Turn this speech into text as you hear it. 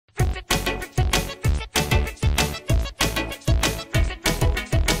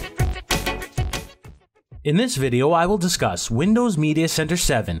In this video, I will discuss Windows Media Center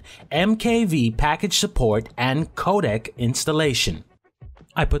 7, MKV package support, and Codec installation.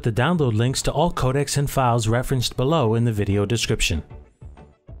 I put the download links to all codecs and files referenced below in the video description.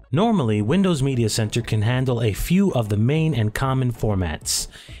 Normally, Windows Media Center can handle a few of the main and common formats: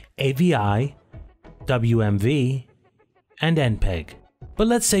 AVI, WMV, and MPEG. But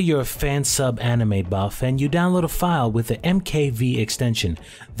let's say you're a fan sub anime buff and you download a file with the MKV extension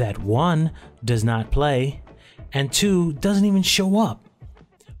that 1. Does not play, and 2. Doesn't even show up.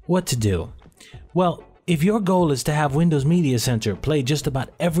 What to do? Well, if your goal is to have Windows Media Center play just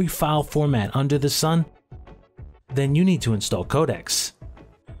about every file format under the sun, then you need to install Codecs.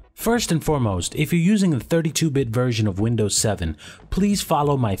 First and foremost, if you're using the 32-bit version of Windows 7, please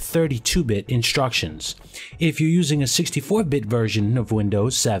follow my 32-bit instructions. If you're using a 64-bit version of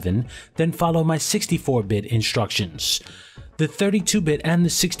Windows 7, then follow my 64-bit instructions. The 32-bit and the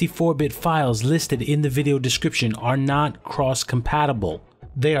 64-bit files listed in the video description are not cross-compatible.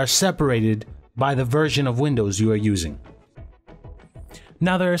 They are separated by the version of Windows you are using.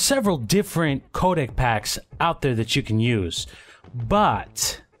 Now, there are several different codec packs out there that you can use,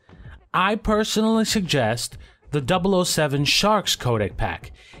 but I personally suggest the 007 Sharks codec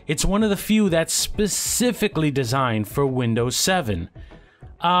pack. It's one of the few that's specifically designed for Windows 7.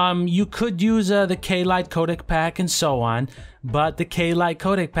 You could use the K-Lite codec pack and so on, but the K-Lite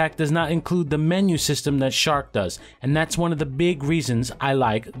codec pack does not include the menu system that Shark does, and that's one of the big reasons I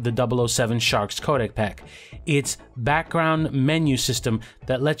like the 007 Sharks codec pack. It's background menu system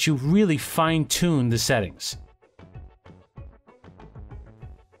that lets you really fine-tune the settings.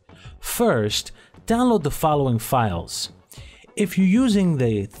 First, download the following files. If you're using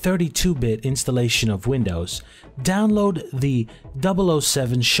the 32-bit installation of Windows, download the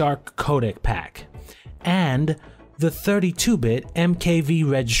 007 Shark codec pack and the 32-bit MKV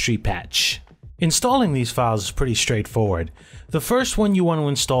Registry Patch. Installing these files is pretty straightforward. The first one you want to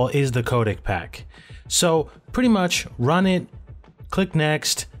install is the codec pack. So pretty much run it, click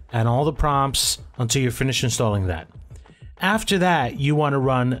next, and all the prompts until you're finished installing that. After that, you want to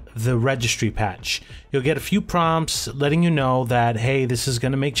run the registry patch. You'll get a few prompts letting you know that, hey, this is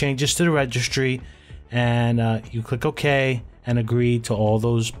going to make changes to the registry, and you click OK and agree to all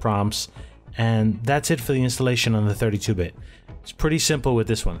those prompts, and that's it for the installation on the 32-bit. It's pretty simple with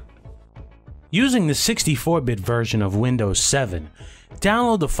this one. Using the 64-bit version of Windows 7,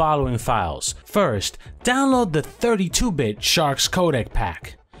 download the following files. First, download the 32-bit Sharks codec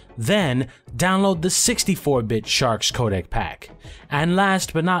pack. Then, download the 64-bit Sharks codec pack. And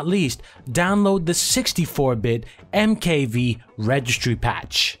last but not least, download the 64-bit MKV Registry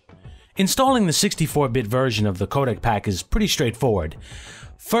Patch. Installing the 64-bit version of the codec pack is pretty straightforward.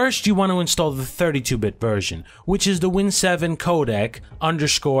 First, you want to install the 32-bit version, which is the Win7 codec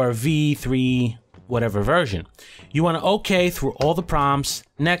 _V3 whatever version. You want to OK through all the prompts,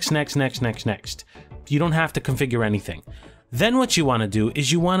 next. You don't have to configure anything. Then what you want to do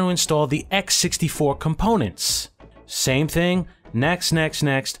is you want to install the x64 components. Same thing,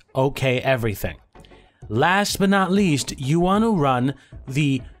 next, OK everything. Last but not least, you want to run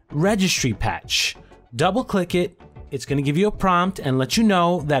the registry patch. Double click it, it's going to give you a prompt and let you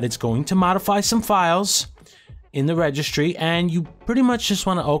know that it's going to modify some files in the registry, and you pretty much just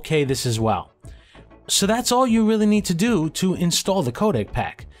want to OK this as well. So that's all you really need to do to install the codec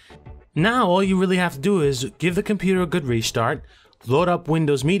pack. Now all you really have to do is give the computer a good restart, load up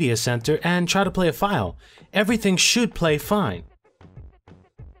Windows Media Center, and try to play a file. Everything should play fine.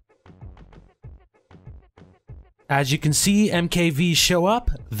 As you can see, MKVs show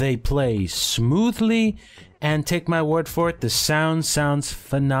up, they play smoothly, and take my word for it, the sound sounds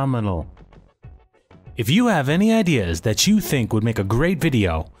phenomenal. If you have any ideas that you think would make a great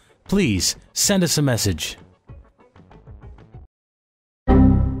video, please send us a message.